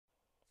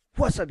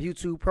What's up,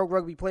 YouTube? Pro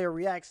Rugby Player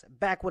Reacts,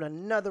 back with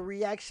another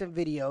reaction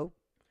video.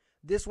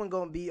 This one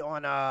gonna be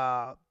on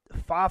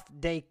Faf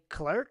De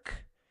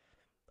Klerk.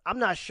 I'm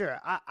not sure.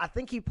 I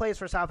think he plays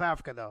for South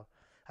Africa though.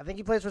 I think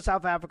he plays for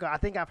South Africa. I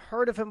think I've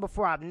heard of him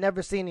before. I've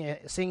never seen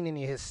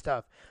any of his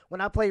stuff.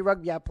 When I played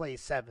rugby, I played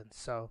 7.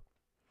 So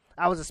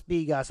I was a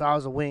speed guy, so I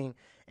was a wing,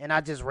 and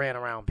I just ran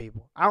around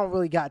people. I don't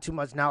really got too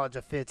much knowledge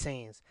of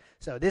 15s.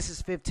 So this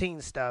is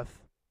 15 stuff,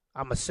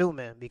 I'm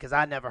assuming, because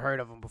I never heard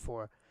of him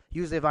before.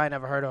 Usually if I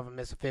never heard of him,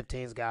 it's a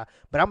 15s guy.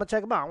 But I'm going to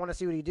check him out. I want to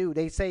see what he do.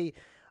 They say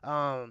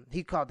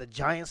he called the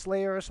Giant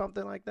Slayer or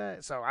something like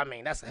that. So, I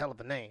mean, that's a hell of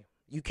a name.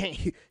 You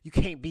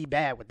can't be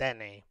bad with that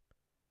name.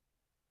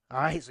 All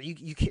right, so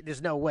you can't,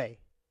 there's no way.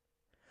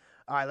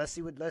 All right, let's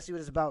see what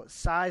it's about.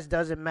 Size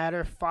doesn't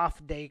matter.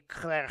 Faf De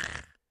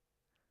Klerk.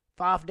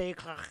 Faf De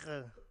Klerk.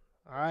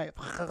 All right.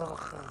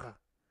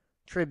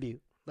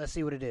 Tribute. Let's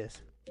see what it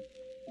is.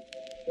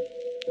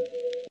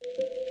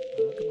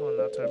 Oh, come on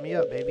now, turn me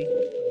up, baby. I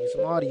need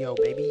some audio,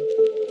 baby.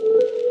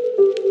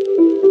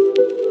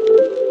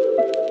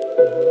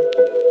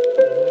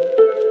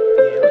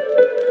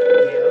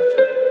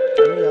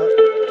 Turn me up.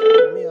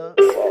 Turn me up.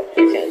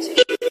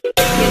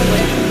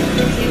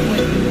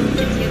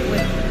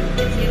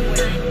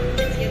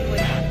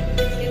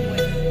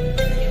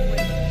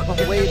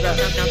 Come way back.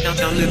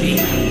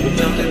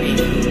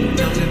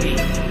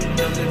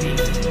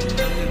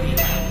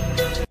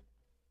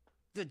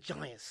 The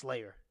Giant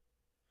Slayer.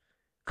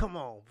 Come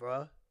on,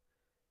 bruh.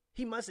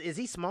 Is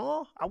he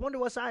small? I wonder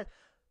what size.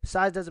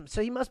 Size doesn't,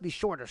 so he must be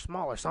short or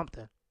small or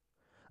something.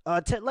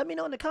 Let me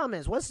know in the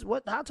comments.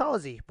 How tall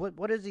is he?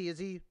 What is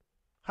he?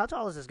 How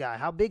tall is this guy?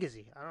 How big is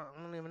he? I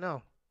don't even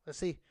know. Let's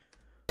see.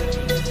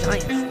 Giant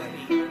Slayer.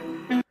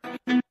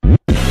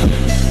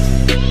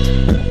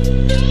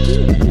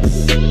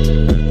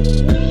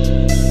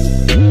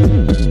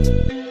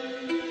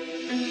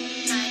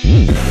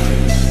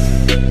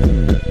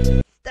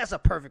 That's a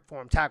perfect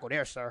form tackle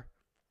there, sir.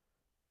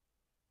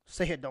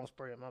 Say it, don't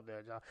spray him up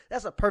there, y'all.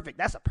 That's a perfect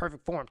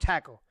form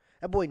tackle.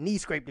 That boy knee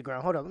scraped the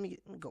ground. Hold on, let me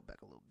go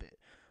back a little bit.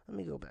 Let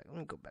me go back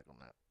on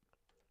that.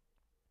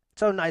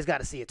 So nice,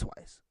 gotta see it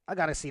twice. I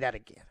gotta see that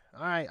again.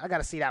 All right, I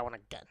gotta see that one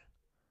again.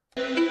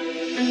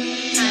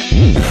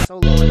 So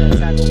low in that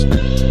tackle.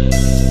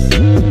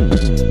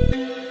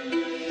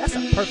 That's a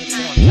perfect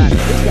form tackle.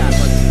 This guy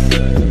must be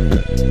good.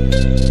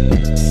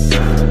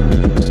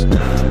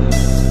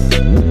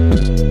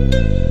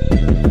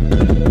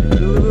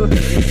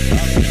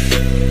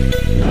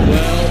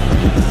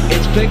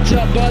 Picked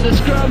up by the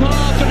scrum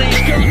half and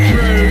he's gone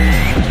through.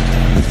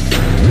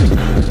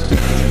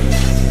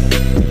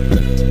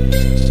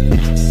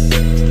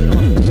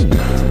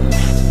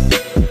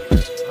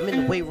 I'm in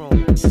the weight room. I'm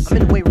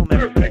in the weight room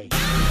every day.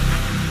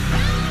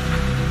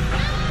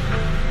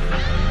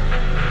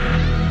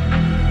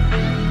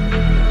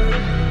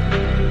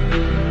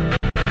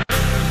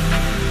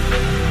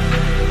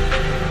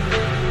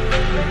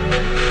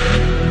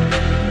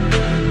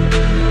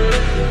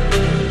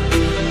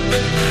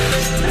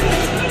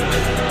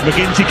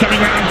 McGinty coming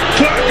round.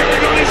 Klerk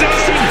going on his own.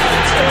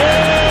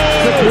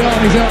 Oh!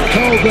 He's out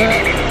cold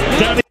there.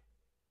 Danny.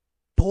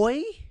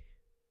 Boy,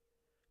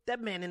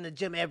 that man in the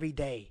gym every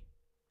day.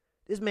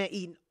 This man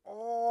eating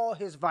all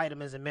his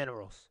vitamins and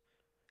minerals.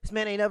 This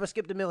man ain't ever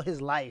skipped a meal in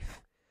his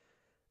life.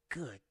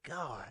 Good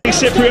God.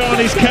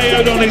 Cipriani's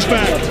KO'd on his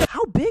back.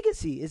 How big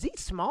is he? Is he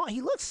small?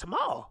 He looks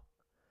small.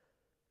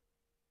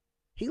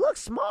 He looks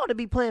small to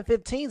be playing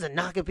 15s and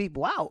knocking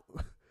people out.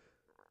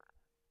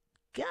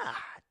 God.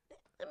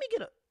 Let me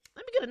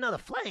get another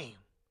flame.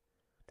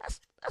 That's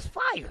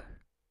fire.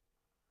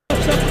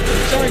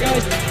 Sorry,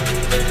 guys.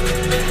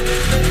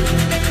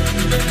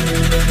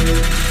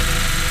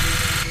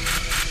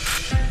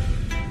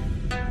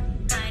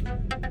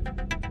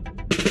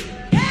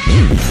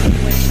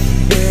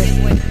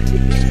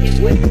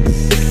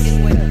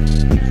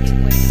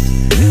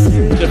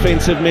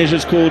 Defensive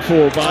measures called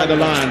for by the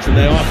Lions, and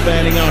they are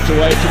fanning out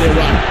away to their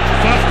right.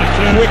 Faf De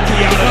Klerk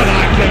quickly out of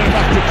line.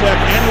 Faf De Klerk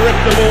and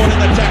ripped the ball in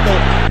the tackle.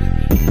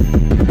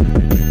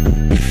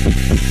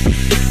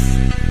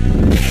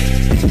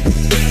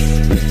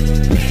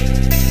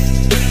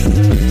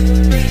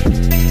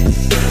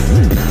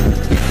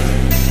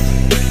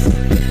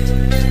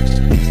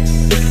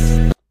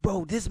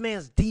 Bro, this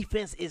man's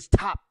defense is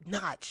top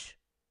notch.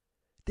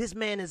 This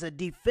man is a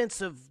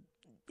defensive.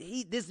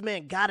 This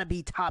man gotta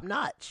be top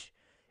notch.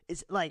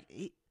 It's like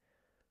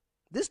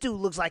this dude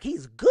looks like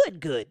he's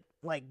good,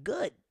 like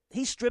good.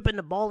 He's stripping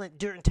the ball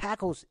during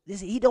tackles.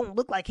 He don't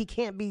look like he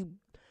can't be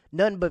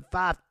none but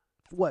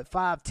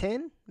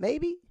 5'10",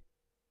 maybe.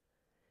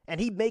 And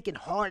he making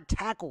hard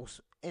tackles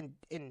and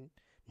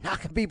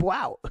knocking people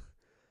out.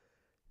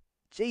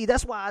 Gee,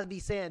 that's why I be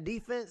saying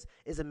defense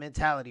is a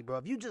mentality, bro.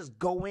 If you just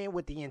go in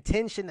with the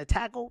intention to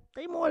tackle,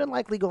 they more than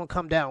likely gonna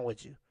come down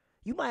with you.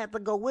 You might have to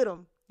go with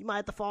them. You might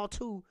have to fall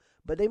too,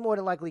 but they more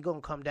than likely gonna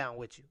come down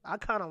with you. I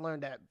kind of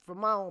learned that from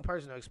my own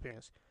personal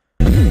experience.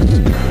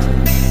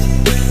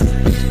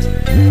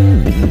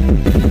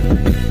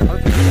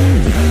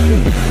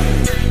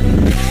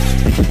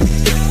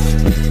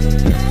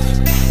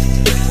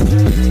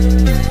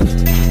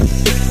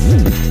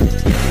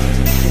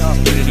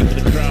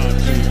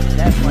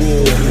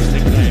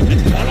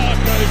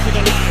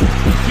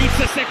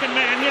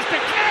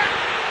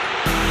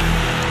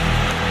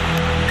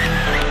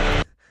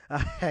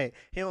 Hey,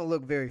 he don't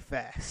look very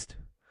fast.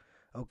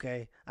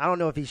 Okay, I don't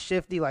know if he's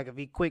shifty, like if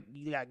he quick,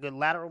 you got good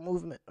lateral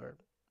movement or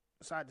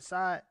side to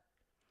side.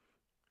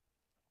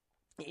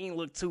 He didn't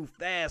look too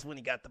fast when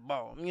he got the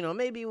ball. You know,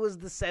 maybe it was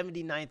the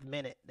 79th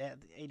minute,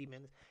 80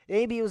 minutes.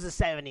 Maybe it was the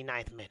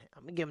 79th minute.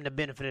 I'm going to give him the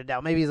benefit of the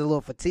doubt. Maybe he's a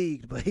little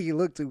fatigued, but he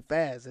looked too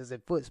fast as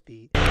at foot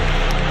speed.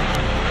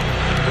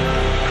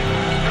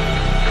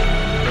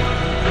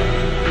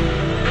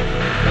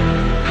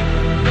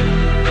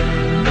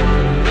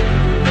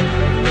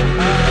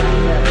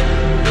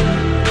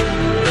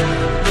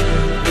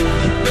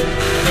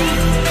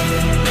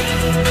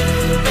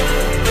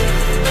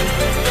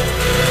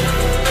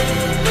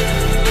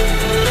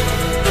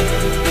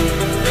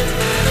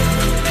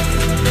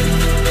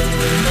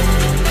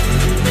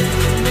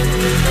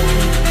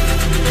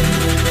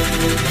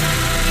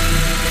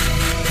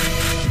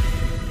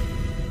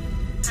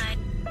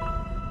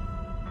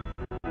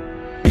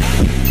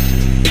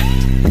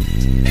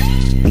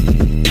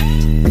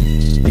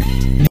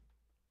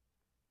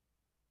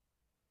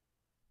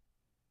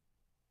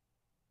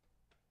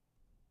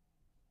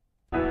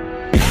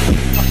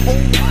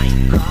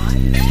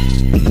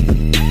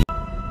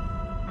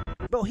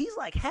 Bro, he's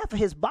like half of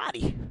his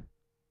body.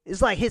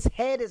 It's like his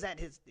head is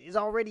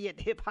already at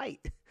hip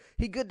height.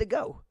 He good to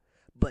go.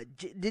 But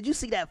did you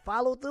see that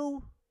follow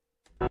through?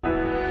 Yeah.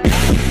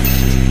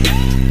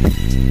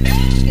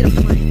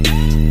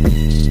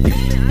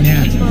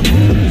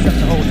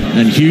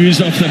 And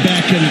Hughes off the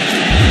back and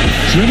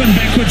driven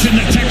backwards in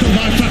the tackle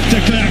by Faf De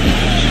Klerk.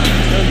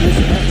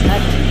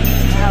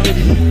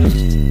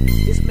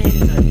 This man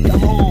is a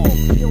dog.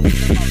 He don't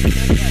care about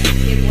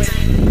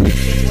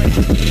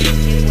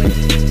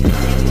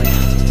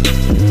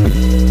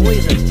boy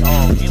is a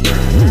dog. And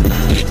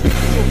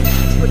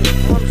put his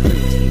arms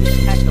through and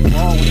attack the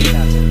ball when he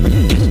got it.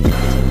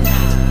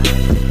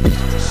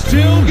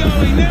 Still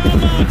going now,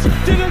 Marks.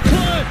 De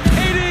Klerk.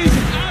 It is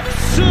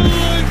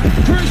absolute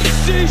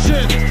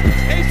precision.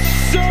 It's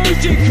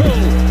surgical.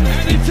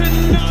 And it's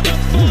another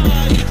 5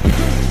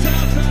 for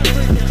South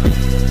Africa.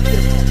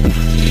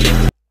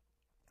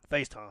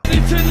 FaceTime.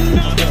 It's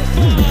another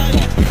 5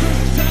 for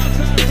South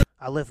Africa.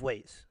 I lift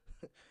weights.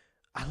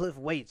 I lift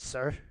weights,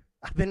 sir.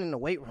 I've been in the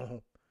weight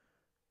room.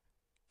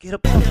 Get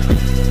up off.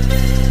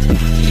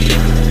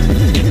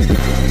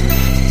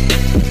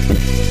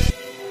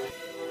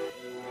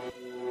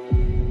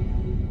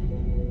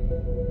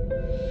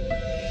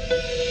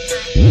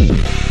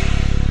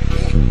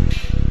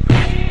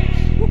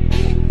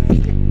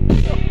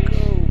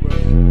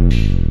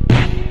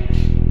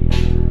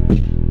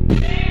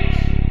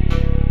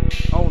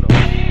 Oh no.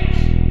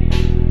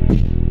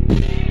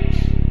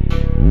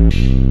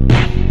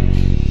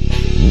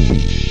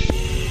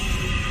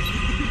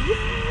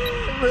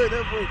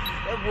 Look,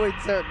 that boy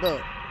turned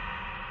up.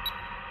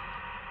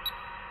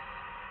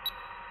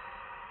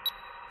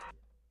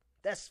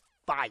 That's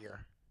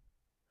fire.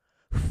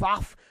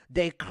 Faf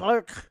De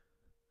Klerk.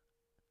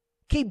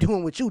 Keep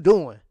doing what you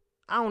doing.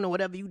 I don't know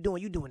whatever you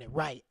doing it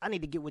right. I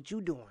need to get what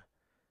you doing.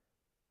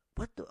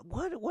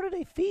 What are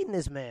they feeding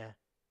this man?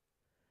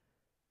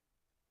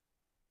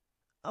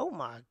 Oh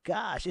my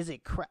gosh, is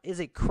it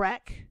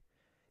crack?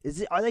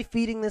 Are they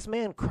feeding this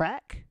man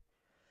crack?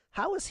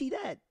 How is he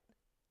that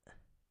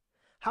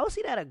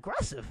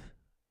aggressive?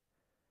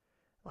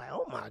 Like,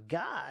 oh my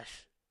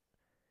gosh.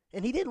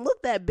 And he didn't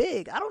look that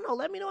big. I don't know.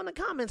 Let me know in the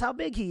comments how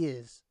big he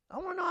is. I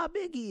want to know how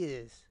big he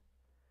is.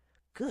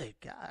 Good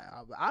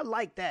God. I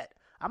like that.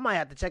 I might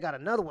have to check out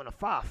another one of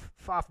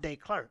Faf De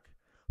Klerk.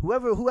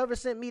 Whoever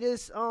sent me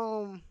this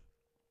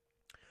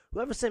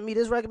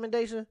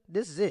recommendation,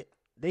 this is it.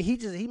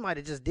 He might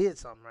have just did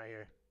something right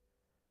here.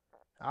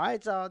 All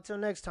right, y'all. Till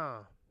next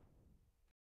time.